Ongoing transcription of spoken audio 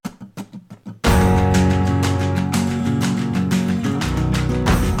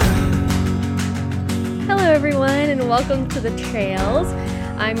and welcome to The Trails.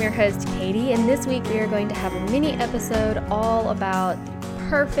 I'm your host, Katie, and this week we are going to have a mini episode all about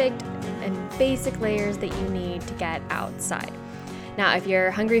perfect and basic layers that you need to get outside. Now, if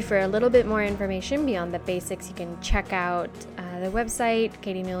you're hungry for a little bit more information beyond the basics, you can check out the website,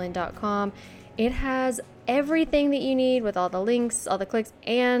 katienewland.com. It has everything that you need with all the links, all the clicks,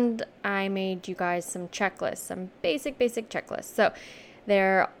 and I made you guys some checklists, some basic checklists. So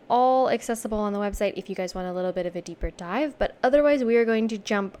they're all accessible on the website if you guys want a little bit of a deeper dive, but otherwise we are going to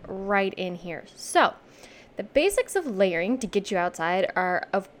jump right in here. So the basics of layering to get you outside are,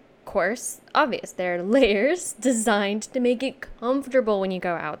 of course, obvious. They're layers designed to make it comfortable when you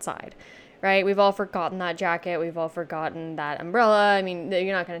go outside, right? We've all forgotten that jacket. We've all forgotten that umbrella. I mean,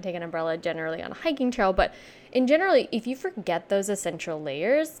 you're not going to take an umbrella generally on a hiking trail, but in general, if you forget those essential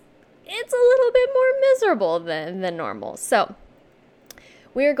layers, it's a little bit more miserable than normal. So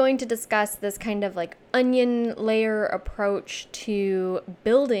we're going to discuss this kind of like onion layer approach to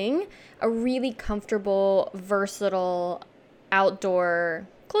building a really comfortable, versatile outdoor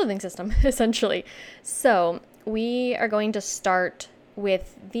clothing system, essentially. So we are going to start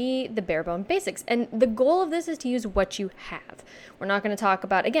with the bare bone basics. And the goal of this is to use what you have. We're not going to talk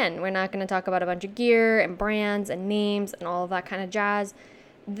about a bunch of gear and brands and names and all of that kind of jazz.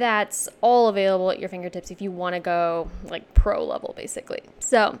 That's all available at your fingertips if you want to go like pro level, basically.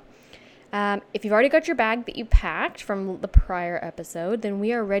 So if you've already got your bag that you packed from the prior episode, then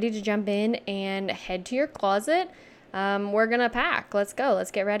we are ready to jump in and head to your closet. We're going to pack. Let's go. Let's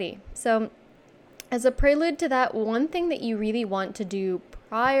get ready. So as a prelude to that, one thing that you really want to do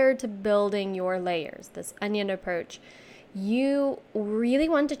prior to building your layers, this onion approach, you really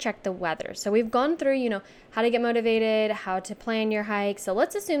want to check the weather. So we've gone through, how to get motivated, how to plan your hike. So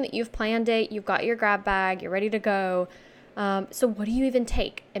let's assume that you've planned it, you've got your grab bag, you're ready to go. So what do you even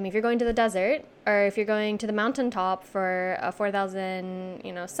take? I mean, if you're going to the desert or if you're going to the mountaintop for a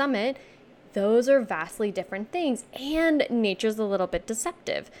 4,000, summit, those are vastly different things, and nature's a little bit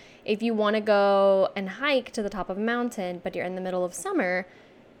deceptive. If you want to go and hike to the top of a mountain, but you're in the middle of summer,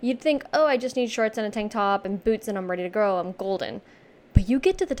 you'd think, oh, I just need shorts and a tank top and boots and I'm ready to go, I'm golden. But you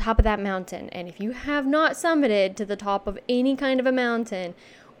get to the top of that mountain, and if you have not summited to the top of any kind of a mountain,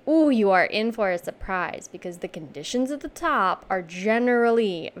 you are in for a surprise, because the conditions at the top are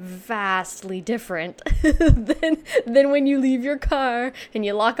generally vastly different than when you leave your car and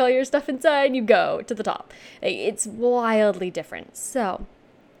you lock all your stuff inside and you go to the top. It's wildly different. So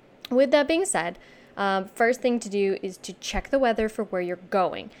with that being said, first thing to do is to check the weather for where you're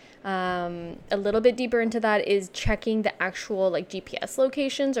going. A little bit deeper into that is checking the actual GPS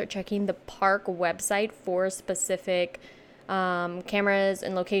locations, or checking the park website for specific cameras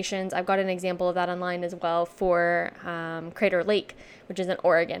and locations. I've got an example of that online as well for Crater Lake, which is in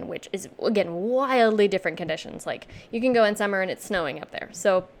Oregon, which is, again, wildly different conditions. Like, you can go in summer and it's snowing up there.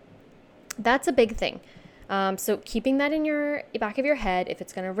 So that's a big thing. So keeping that in your back of your head, if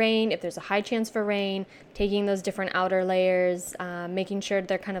it's going to rain, if there's a high chance for rain, taking those different outer layers, making sure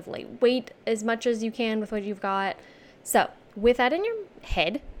they're kind of lightweight as much as you can with what you've got. So with that in your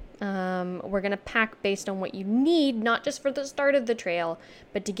head, we're going to pack based on what you need, not just for the start of the trail,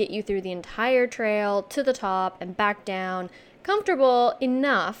 but to get you through the entire trail to the top and back down, comfortable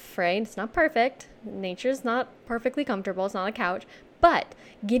enough, right? It's not perfect. Nature's not perfectly comfortable. It's not a couch. But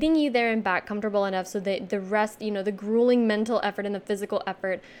getting you there and back comfortable enough so that the rest, the grueling mental effort and the physical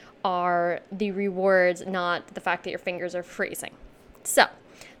effort are the rewards, not the fact that your fingers are freezing. So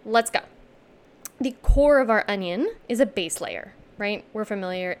let's go. The core of our onion is a base layer, right? We're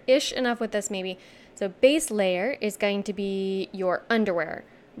familiar-ish enough with this maybe. So base layer is going to be your underwear,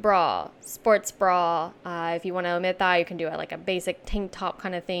 bra, sports bra. If you want to omit that, you can do it like a basic tank top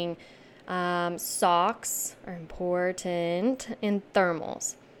kind of thing. Socks are important, and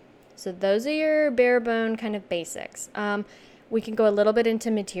thermals. So those are your bare bone kind of basics. We can go a little bit into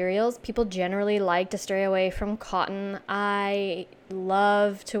materials. People generally like to stray away from cotton. I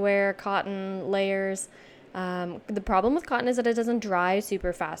love to wear cotton layers. The problem with cotton is that it doesn't dry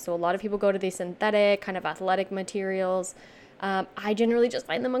super fast. So a lot of people go to these synthetic kind of athletic materials. I generally just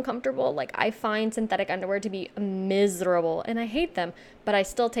find them uncomfortable. Like, I find synthetic underwear to be miserable, and I hate them, but I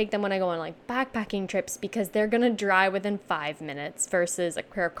still take them when I go on like backpacking trips, because they're going to dry within 5 minutes versus a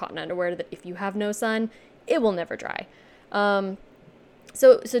pair of cotton underwear that if you have no sun, it will never dry.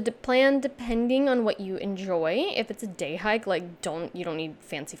 So to plan depending on what you enjoy. If it's a day hike, you don't need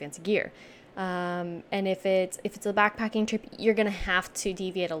fancy gear. And if it's a backpacking trip, you're going to have to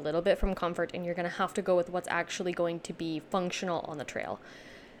deviate a little bit from comfort, and you're going to have to go with what's actually going to be functional on the trail.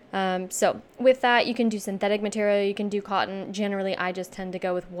 So with that, you can do synthetic material, you can do cotton. Generally, I just tend to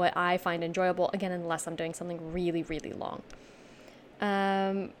go with what I find enjoyable, again, unless I'm doing something really, really long.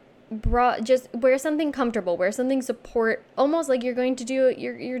 Just wear something comfortable, wear something support, almost like you're going to do,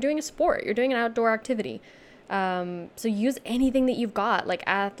 you're doing a sport, you're doing an outdoor activity. So use anything that you've got, like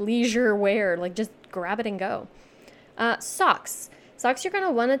athleisure wear, like just grab it and go. Socks. Socks you're going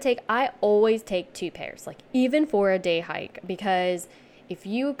to want to take, I always take 2 pairs, like even for a day hike, because if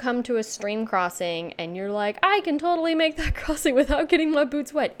you come to a stream crossing and you're like, I can totally make that crossing without getting my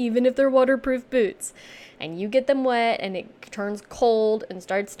boots wet, even if they're waterproof boots, and you get them wet and it turns cold and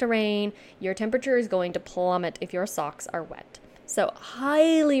starts to rain, your temperature is going to plummet if your socks are wet. So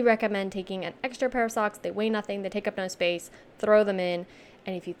highly recommend taking an extra pair of socks. They weigh nothing, they take up no space, throw them in.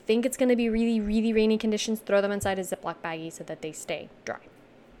 And if you think it's going to be really, really rainy conditions, throw them inside a Ziploc baggie so that they stay dry.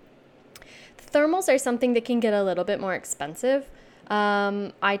 The thermals are something that can get a little bit more expensive.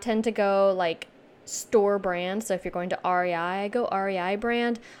 I tend to go like store brand. So if you're going to REI, I go REI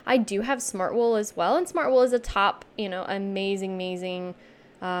brand. I do have Smartwool as well. And Smartwool is a top, amazing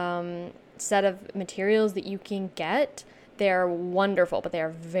set of materials that you can get. They're wonderful, but they are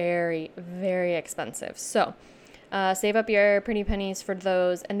very, very expensive. So save up your pretty pennies for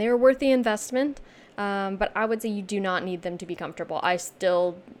those, and they're worth the investment. But I would say you do not need them to be comfortable. I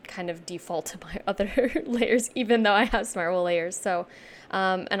still kind of default to my other layers, even though I have Smartwool layers. So,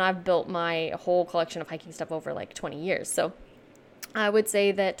 and I've built my whole collection of hiking stuff over like 20 years. So I would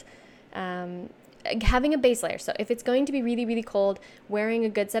say that having a base layer. So if it's going to be really, really cold, wearing a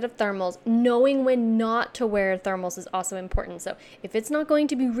good set of thermals, knowing when not to wear thermals is also important. So if it's not going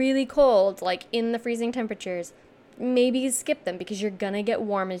to be really cold, like in the freezing temperatures, maybe skip them because you're going to get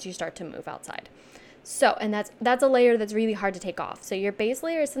warm as you start to move outside. So, and that's a layer that's really hard to take off. So your base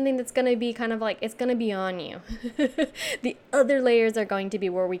layer is something that's going to be kind of like, it's going to be on you. The other layers are going to be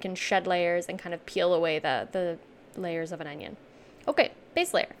where we can shed layers and kind of peel away the layers of an onion. Okay,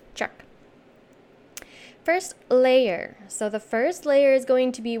 base layer, check. First layer. So the first layer is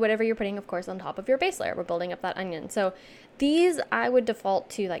going to be whatever you're putting, of course, on top of your base layer. We're building up that onion. So these I would default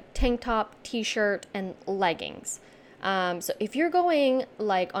to like tank top, t-shirt, and leggings. So if you're going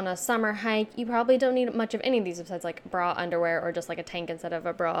like on a summer hike, you probably don't need much of any of these besides like bra, underwear, or just like a tank instead of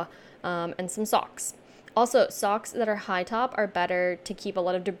a bra, and some socks. Also, socks that are high top are better to keep a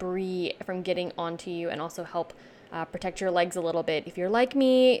lot of debris from getting onto you and also help protect your legs a little bit. If you're like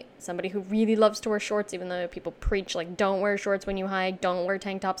me, somebody who really loves to wear shorts, even though people preach like don't wear shorts when you hike, don't wear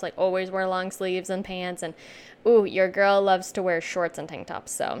tank tops, like always wear long sleeves and pants, and ooh, your girl loves to wear shorts and tank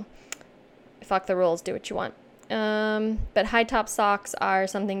tops, so fuck the rules, do what you want. But high top socks are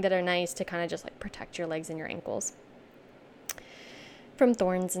something that are nice to kind of just like protect your legs and your ankles from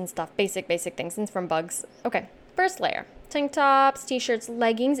thorns and stuff, basic things, and from bugs. Okay, first layer. Tank tops, t-shirts,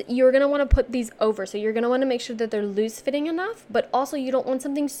 leggings, you're going to want to put these over. So you're going to want to make sure that they're loose fitting enough, but also you don't want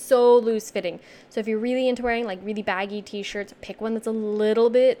something so loose fitting. So if you're really into wearing like really baggy t-shirts, pick one that's a little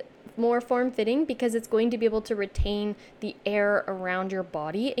bit more form fitting because it's going to be able to retain the air around your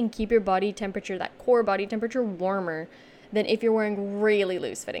body and keep your body temperature, that core body temperature, warmer than if you're wearing really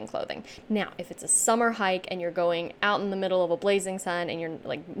loose fitting clothing. Now, if it's a summer hike and you're going out in the middle of a blazing sun and you're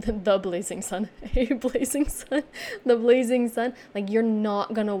like the blazing sun, like you're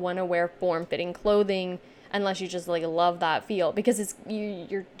not gonna want to wear form fitting clothing unless you just like love that feel, because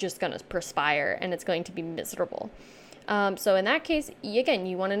you're just gonna perspire and it's going to be miserable. So in that case, again,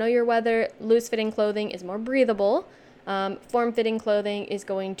 you want to know your weather. Loose fitting clothing is more breathable. Form fitting clothing is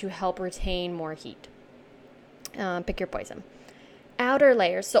going to help retain more heat. Pick your poison. Outer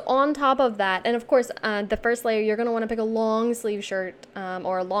layers. So on top of that, and of course, the first layer, you're going to want to pick a long sleeve shirt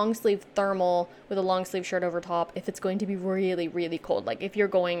or a long sleeve thermal with a long sleeve shirt over top if it's going to be really, really cold. Like if you're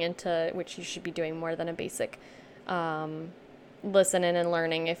going into, which you should be doing more than a basic listening and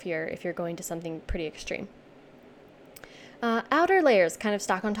learning if you're going to something pretty extreme. Outer layers kind of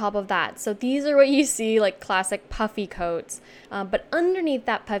stack on top of that. So these are what you see, like classic puffy coats. But underneath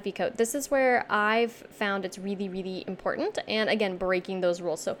that puffy coat, this is where I've found it's really, really important. And again, breaking those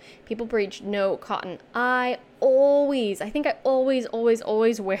rules. So people preach no cotton. I always wear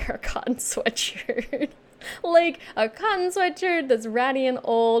a cotton sweatshirt. Like a cotton sweatshirt that's ratty and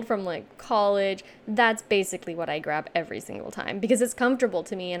old from like college. That's basically what I grab every single time because it's comfortable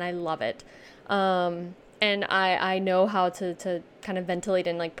to me and I love it. And I know how to kind of ventilate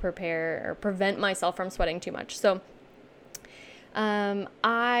and like prepare or prevent myself from sweating too much. So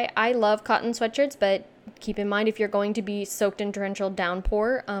I love cotton sweatshirts, but keep in mind if you're going to be soaked in torrential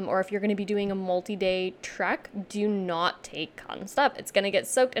downpour or if you're going to be doing a multi-day trek, do not take cotton stuff. It's going to get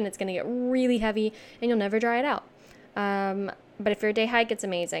soaked and it's going to get really heavy and you'll never dry it out. But if you're a day hike, it's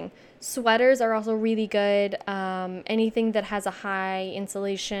amazing. Sweaters are also really good. Anything that has a high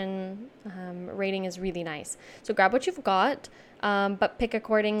insulation rating is really nice. So grab what you've got, but pick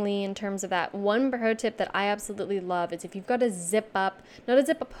accordingly in terms of that. One pro tip that I absolutely love is if you've got a zip up, not a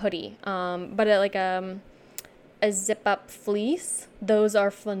zip up hoodie, but a zip up fleece, those are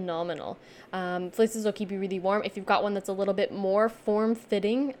phenomenal. Fleeces will keep you really warm. If you've got one that's a little bit more form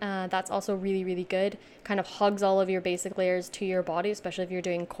fitting, that's also really, really good. Kind of hugs all of your basic layers to your body, especially if you're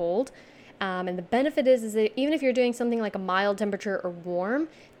doing cold. And the benefit is that even if you're doing something like a mild temperature or warm,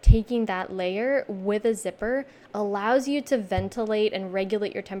 taking that layer with a zipper allows you to ventilate and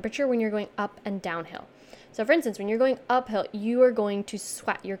regulate your temperature when you're going up and downhill. So for instance, when you're going uphill, you are going to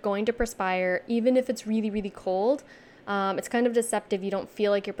sweat, you're going to perspire, even if it's really, really cold. It's kind of deceptive. You don't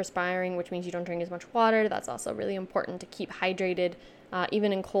feel like you're perspiring, which means you don't drink as much water. That's also really important to keep hydrated,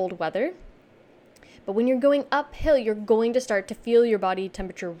 even in cold weather. But when you're going uphill, you're going to start to feel your body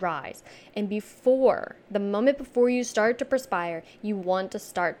temperature rise. And the moment before you start to perspire, you want to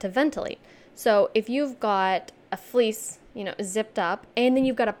start to ventilate. So if you've got a fleece, zipped up, and then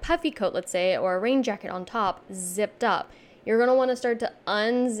you've got a puffy coat, let's say, or a rain jacket on top, zipped up, you're going to want to start to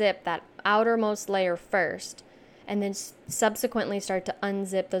unzip that outermost layer first, and then subsequently start to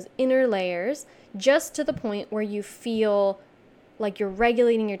unzip those inner layers just to the point where you feel like you're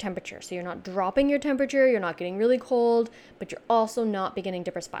regulating your temperature. So you're not dropping your temperature, you're not getting really cold, but you're also not beginning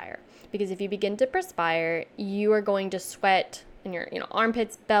to perspire. Because if you begin to perspire, you are going to sweat in your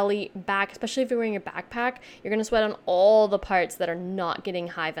armpits, belly, back, especially if you're wearing a backpack. You're going to sweat on all the parts that are not getting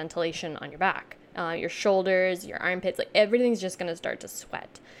high ventilation on your back. Your shoulders, your armpits, like everything's just going to start to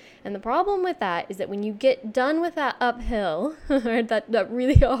sweat. And the problem with that is that when you get done with that uphill, or that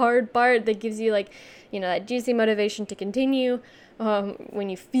really hard part that gives you that juicy motivation to continue, when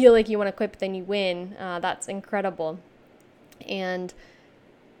you feel like you want to quit, but then you win, that's incredible. And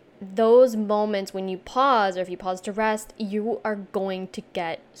those moments when you pause, or if you pause to rest, you are going to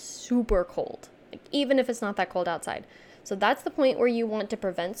get super cold, even if it's not that cold outside. So that's the point where you want to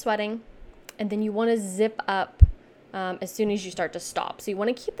prevent sweating, and then you want to zip up as soon as you start to stop. So you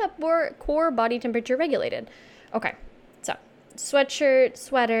want to keep that core body temperature regulated. Okay, so sweatshirt,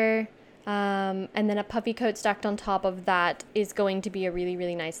 sweater, and then a puffy coat stacked on top of that is going to be a really,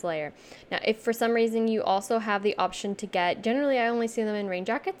 really nice layer. Now, if for some reason you also have the option to get, generally I only see them in rain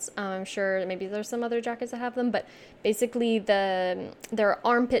jackets. I'm sure maybe there's some other jackets that have them, but basically there are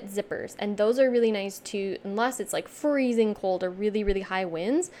armpit zippers, and those are really nice too, unless it's like freezing cold or really, really high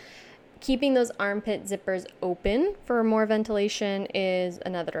winds. Keeping those armpit zippers open for more ventilation is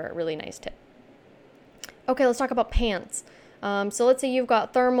another really nice tip. Okay, let's talk about pants. So let's say you've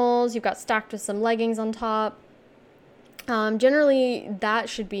got thermals, you've got stacked with some leggings on top. Generally, that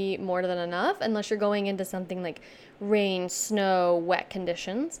should be more than enough unless you're going into something like rain, snow, wet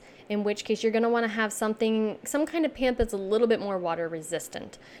conditions, in which case you're going to want to have some kind of pant that's a little bit more water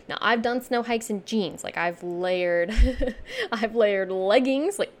resistant. Now, I've done snow hikes in jeans. Like I've layered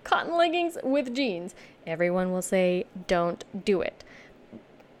leggings, like cotton leggings with jeans. Everyone will say, don't do it.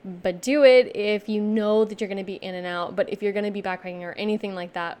 But do it if you know that you're going to be in and out. But if you're going to be backpacking or anything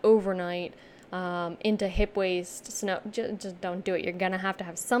like that overnight, into hip waist snow, just don't do it. You're going to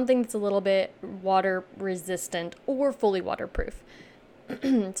have something that's a little bit water resistant or fully waterproof.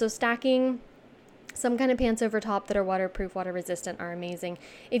 So stacking some kind of pants over top that are waterproof, water resistant are amazing.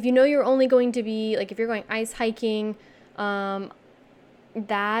 If you know you're only going to be, like if you're going ice hiking,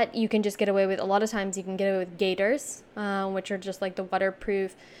 that you can just get away with. A lot of times you can get away with gaiters, which are just like the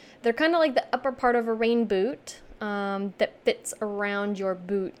waterproof. They're kind of like the upper part of a rain boot that fits around your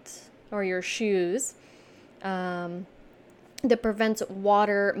boots or your shoes, that prevents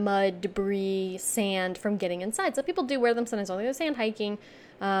water, mud, debris, sand from getting inside. So people do wear them sometimes when they go sand hiking,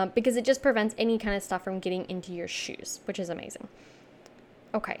 because it just prevents any kind of stuff from getting into your shoes, which is amazing.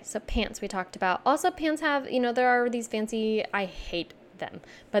 Okay, so pants we talked about. Also, pants have, there are these fancy, I hate them,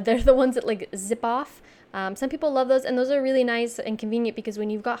 but they're the ones that like zip off. Some people love those, and those are really nice and convenient because when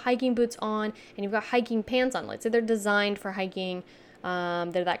you've got hiking boots on and you've got hiking pants on, let's say they're designed for hiking,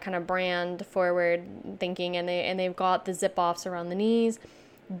 they're that kind of brand forward thinking, and they've got the zip offs around the knees.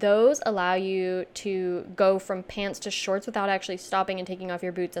 Those allow you to go from pants to shorts without actually stopping and taking off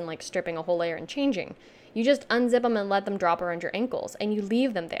your boots and like stripping a whole layer and changing. You just unzip them and let them drop around your ankles, and you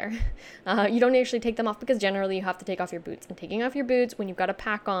leave them there. You don't actually take them off because generally you have to take off your boots, and taking off your boots when you've got a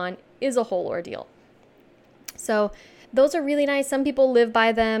pack on is a whole ordeal. So those are really nice. Some people live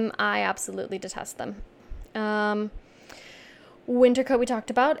by them. I absolutely detest them. Winter coat we talked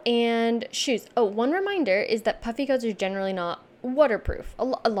about, and shoes. Oh, one reminder is that puffy coats are generally not waterproof. A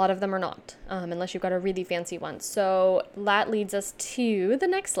lot of them are not, unless you've got a really fancy one. So that leads us to the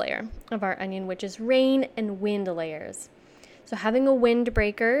next layer of our onion, which is rain and wind layers. So having a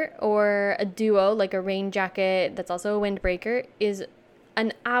windbreaker or a duo, like a rain jacket that's also a windbreaker, is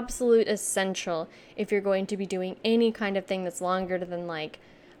an absolute essential if you're going to be doing any kind of thing that's longer than like,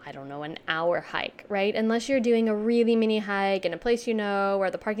 I don't know, an hour hike, right? Unless you're doing a really mini hike in a place you know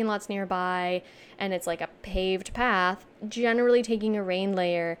where the parking lot's nearby and it's like a paved path, generally taking a rain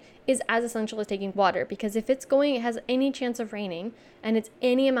layer is as essential as taking water, because if it has any chance of raining and it's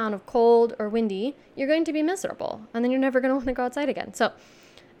any amount of cold or windy, you're going to be miserable and then you're never going to want to go outside again. So,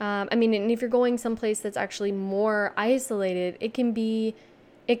 and if you're going someplace that's actually more isolated, it can be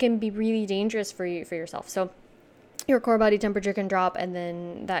really dangerous for yourself. So your core body temperature can drop, and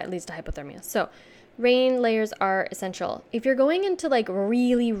then that leads to hypothermia. So rain layers are essential. If you're going into like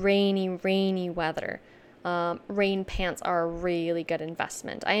really rainy weather, rain pants are a really good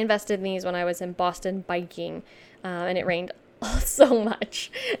investment. I invested in these when I was in Boston biking, and it rained so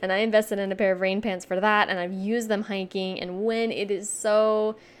much. And I invested in a pair of rain pants for that, and I've used them hiking. And when it is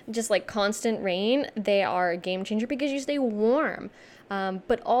so just like constant rain, they are a game changer because you stay warm.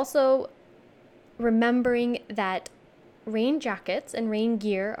 But also remembering that rain jackets and rain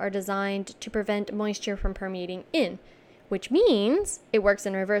gear are designed to prevent moisture from permeating in, which means it works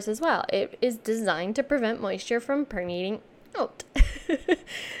in reverse as well. It is designed to prevent moisture from permeating out.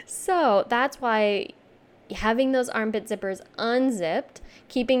 So that's why having those armpit zippers unzipped,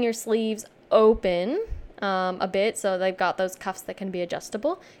 keeping your sleeves open a bit, so they've got those cuffs that can be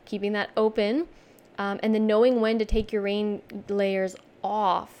adjustable, keeping that open, and then knowing when to take your rain layers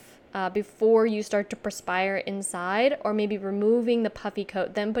off before you start to perspire inside, or maybe removing the puffy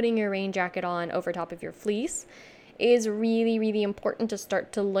coat, then putting your rain jacket on over top of your fleece, is really, really important to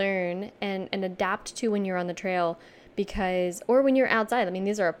start to learn and adapt to when you're on the trail, or when you're outside. I mean,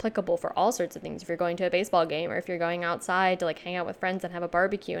 these are applicable for all sorts of things. If you're going to a baseball game, or if you're going outside to like hang out with friends and have a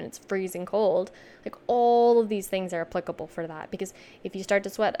barbecue and it's freezing cold, like all of these things are applicable for that. Because if you start to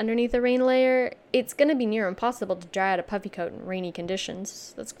sweat underneath a rain layer, it's going to be near impossible to dry out a puffy coat in rainy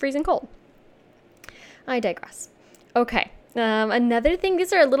conditions. That's freezing cold. I digress. Okay. Another thing,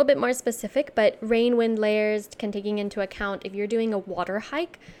 these are a little bit more specific, but rain wind layers can taking into account if you're doing a water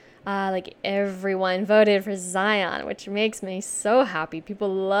hike. Like everyone voted for Zion, which makes me so happy.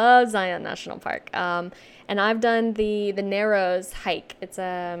 People love Zion National Park. And I've done the Narrows hike. It's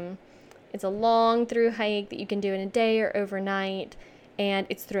a long through hike that you can do in a day or overnight, and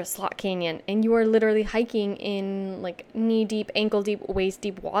it's through a slot canyon, and you are literally hiking in like knee deep, ankle deep, waist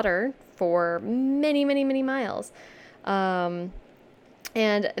deep water for many, many, many miles.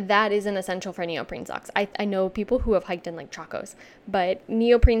 And that is an essential for neoprene socks. I know people who have hiked in like Chacos, but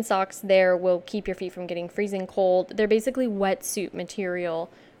neoprene socks there will keep your feet from getting freezing cold. They're basically wetsuit material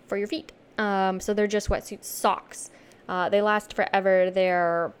for your feet. So they're just wetsuit socks. They last forever.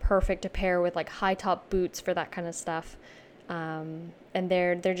 They're perfect to pair with like high top boots for that kind of stuff. And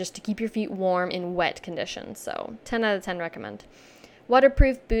they're just to keep your feet warm in wet conditions. So 10 out of 10 recommend.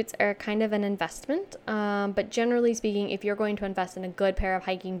 Waterproof boots are kind of an investment, but generally speaking, if you're going to invest in a good pair of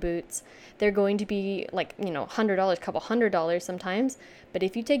hiking boots, they're going to be like, $100, couple $100 sometimes. But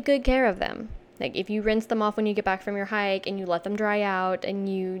if you take good care of them, like if you rinse them off when you get back from your hike and you let them dry out and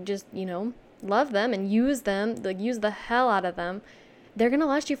you just, love them and use them, like use the hell out of them, they're going to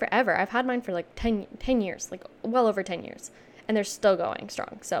last you forever. I've had mine for like 10 years, like well over 10 years. And they're still going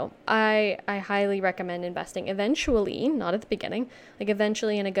strong. So I highly recommend investing eventually, not at the beginning, like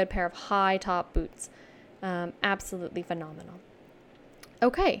eventually in a good pair of high top boots. Absolutely phenomenal.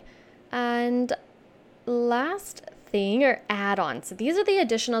 Okay. And last thing are add-ons. So these are the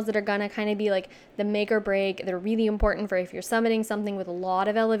additionals that are going to kind of be like the make or break. They're really important for if you're summiting something with a lot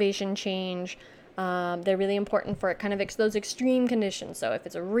of elevation change. They're really important for kind of those extreme conditions. So if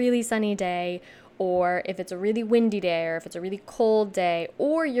it's a really sunny day, or if it's a really windy day, or if it's a really cold day,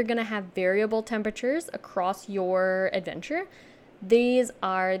 or you're going to have variable temperatures across your adventure, these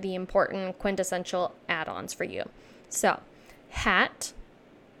are the important quintessential add-ons for you. So, hat,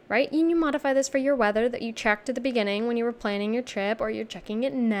 right? You modify this for your weather that you checked at the beginning when you were planning your trip, or you're checking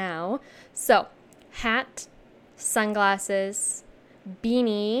it now. So, hat, sunglasses,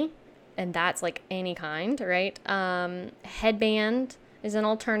 beanie, and that's like any kind, right? Headband is an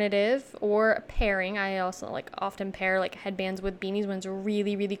alternative, or a pairing. I also often pair headbands with beanies when it's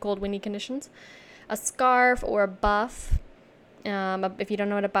really, really cold, windy conditions. A scarf or a buff. If you don't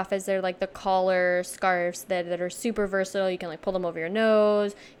know what a buff is, they're like the collar scarves that are super versatile. You can pull them over your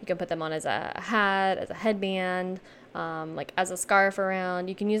nose. You can put them on as a hat, as a headband, as a scarf around.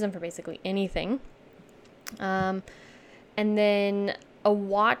 You can use them for basically anything. And then a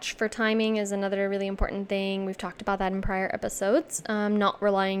watch for timing is another really important thing. We've talked about that in prior episodes, not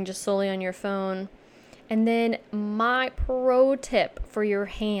relying just solely on your phone. And then my pro tip for your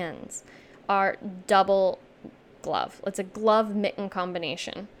hands are double glove. It's a glove mitten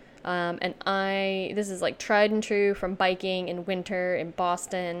combination. This is like tried and true from biking in winter in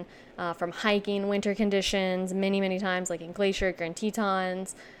Boston, from hiking winter conditions many times, like in Glacier, Grand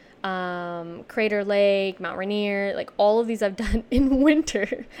Tetons, Crater Lake, Mount Rainier, like all of these I've done in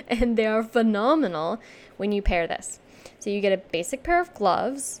winter, and they are phenomenal when you pair this. So you get a basic pair of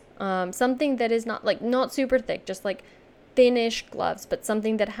gloves, something that is not super thick, just like thinnish gloves, but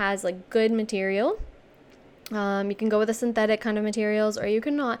something that has like good material. You can go with a synthetic kind of materials, or you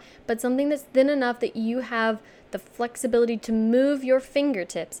can not, but something that's thin enough that you have the flexibility to move your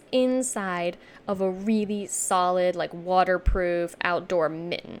fingertips inside of a really solid, like waterproof outdoor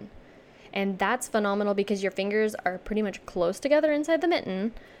mitten. And that's phenomenal because your fingers are pretty much close together inside the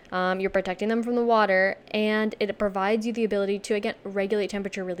mitten. You're protecting them from the water, and it provides you the ability to, again, regulate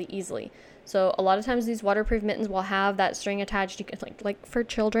temperature really easily. So a lot of times these waterproof mittens will have that string attached, you can like for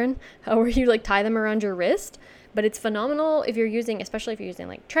children, where you like tie them around your wrist. But it's phenomenal if you're using, especially if you're using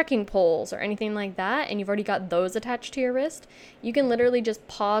like trekking poles or anything like that, and you've already got those attached to your wrist. You can literally just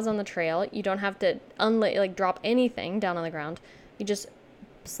pause on the trail. You don't have to drop anything down on the ground. You just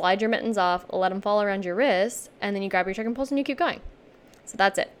slide your mittens off, let them fall around your wrist, and then you grab your trekking poles and you keep going. So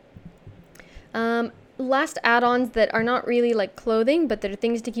that's it. Last add-ons that are not really like clothing, but that are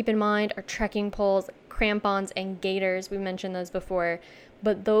things to keep in mind are trekking poles, crampons, and gaiters. We mentioned those before,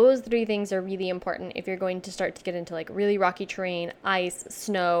 but those three things are really important if you're going to start to get into like really rocky terrain, ice,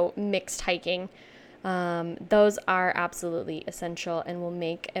 snow, mixed hiking. Those are absolutely essential and will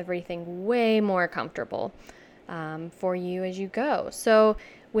make everything way more comfortable for you as you go. So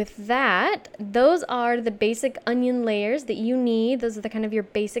with that, those are the basic onion layers that you need. Those are the kind of your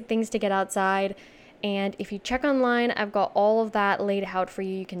basic things to get outside. And if you check online, I've got all of that laid out for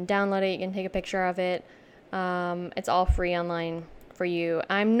you. You can download it. You can take a picture of it. It's all free online for you.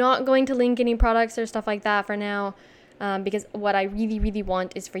 I'm not going to link any products or stuff like that for now, because what I really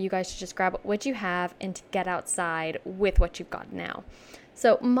want is for you guys to just grab what you have and to get outside with what you've got now.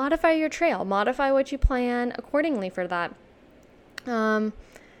 So modify your trail. Modify what you plan accordingly for that. And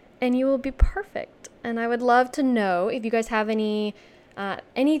you will be perfect. And I would love to know if you guys have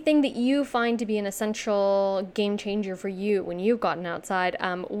anything that you find to be an essential game changer for you when you've gotten outside.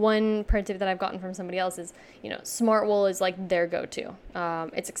 One pro tip that I've gotten from somebody else is, Smartwool is like their go-to.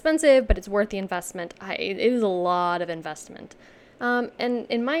 It's expensive, but it's worth the investment. It is a lot of investment. And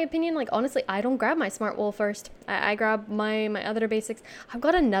in my opinion, like honestly, I don't grab my Smartwool first. I grab my other basics. I've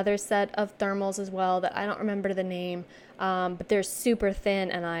got another set of thermals as well that I don't remember the name, but they're super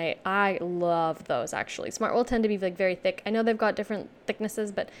thin, and I love those actually. Smartwool tend to be like very thick. I know they've got different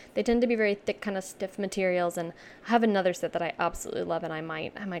thicknesses, but they tend to be very thick, kind of stiff materials. And I have another set that I absolutely love, and I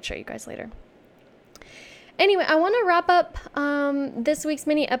might show you guys later. Anyway, I want to wrap up this week's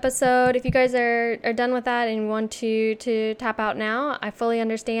mini episode. If you guys are done with that and want to tap out now, I fully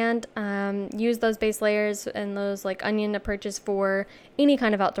understand. Use those base layers and those like onion approaches for any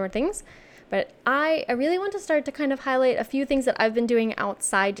kind of outdoor things. But I really want to start to kind of highlight a few things that I've been doing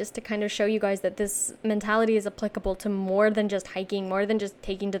outside, just to kind of show you guys that this mentality is applicable to more than just hiking, more than just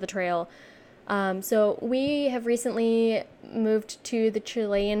taking to the trail. So we have recently moved to the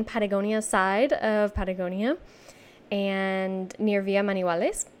Chilean Patagonia side of Patagonia and near Villa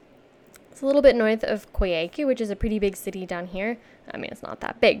Manuales. It's a little bit north of Coyhaique, which is a pretty big city down here. I mean, it's not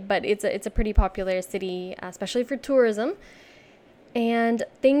that big, but it's a pretty popular city, especially for tourism. And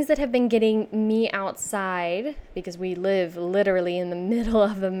things that have been getting me outside, because we live literally in the middle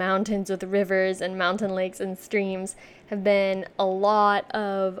of the mountains with rivers and mountain lakes and streams, have been a lot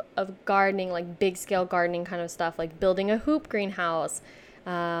of gardening, like big scale gardening kind of stuff, like building a hoop greenhouse,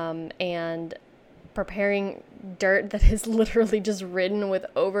 and preparing dirt that is literally just ridden with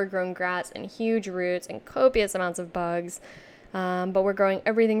overgrown grass and huge roots and copious amounts of bugs. But we're growing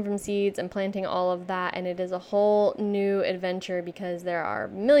everything from seeds and planting all of that, and it is a whole new adventure because there are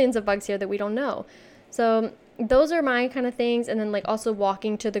millions of bugs here that we don't know. So those are my kind of things. And then like also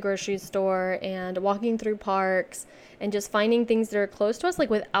walking to the grocery store and walking through parks and just finding things that are close to us, like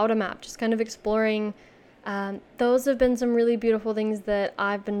without a map, just kind of exploring. Those have been some really beautiful things that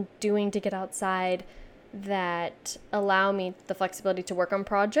I've been doing to get outside that allow me the flexibility to work on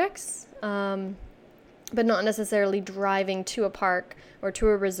projects, but not necessarily driving to a park or to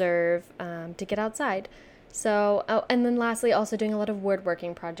a reserve to get outside. So, and then lastly, also doing a lot of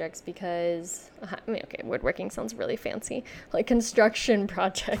woodworking projects because, woodworking sounds really fancy. Like construction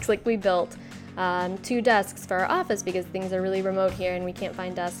projects. Like we built 2 desks for our office because things are really remote here and we can't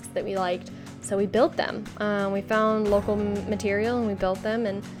find desks that we liked. So we built them. We found local material and we built them.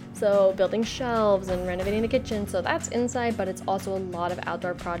 And so building shelves and renovating the kitchen. So that's inside, but it's also a lot of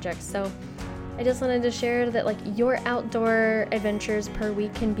outdoor projects. So I just wanted to share that like your outdoor adventures per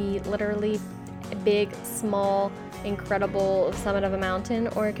week can be literally big, small, incredible summit of a mountain,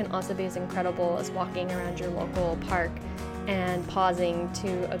 or it can also be as incredible as walking around your local park and pausing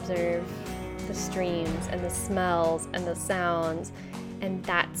to observe the streams and the smells and the sounds. And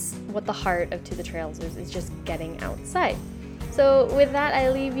that's what the heart of To the Trails is just getting outside. So with that, I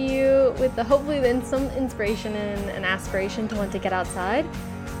leave you with hopefully some inspiration and an aspiration to want to get outside.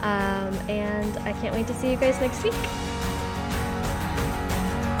 And I can't wait to see you guys next week.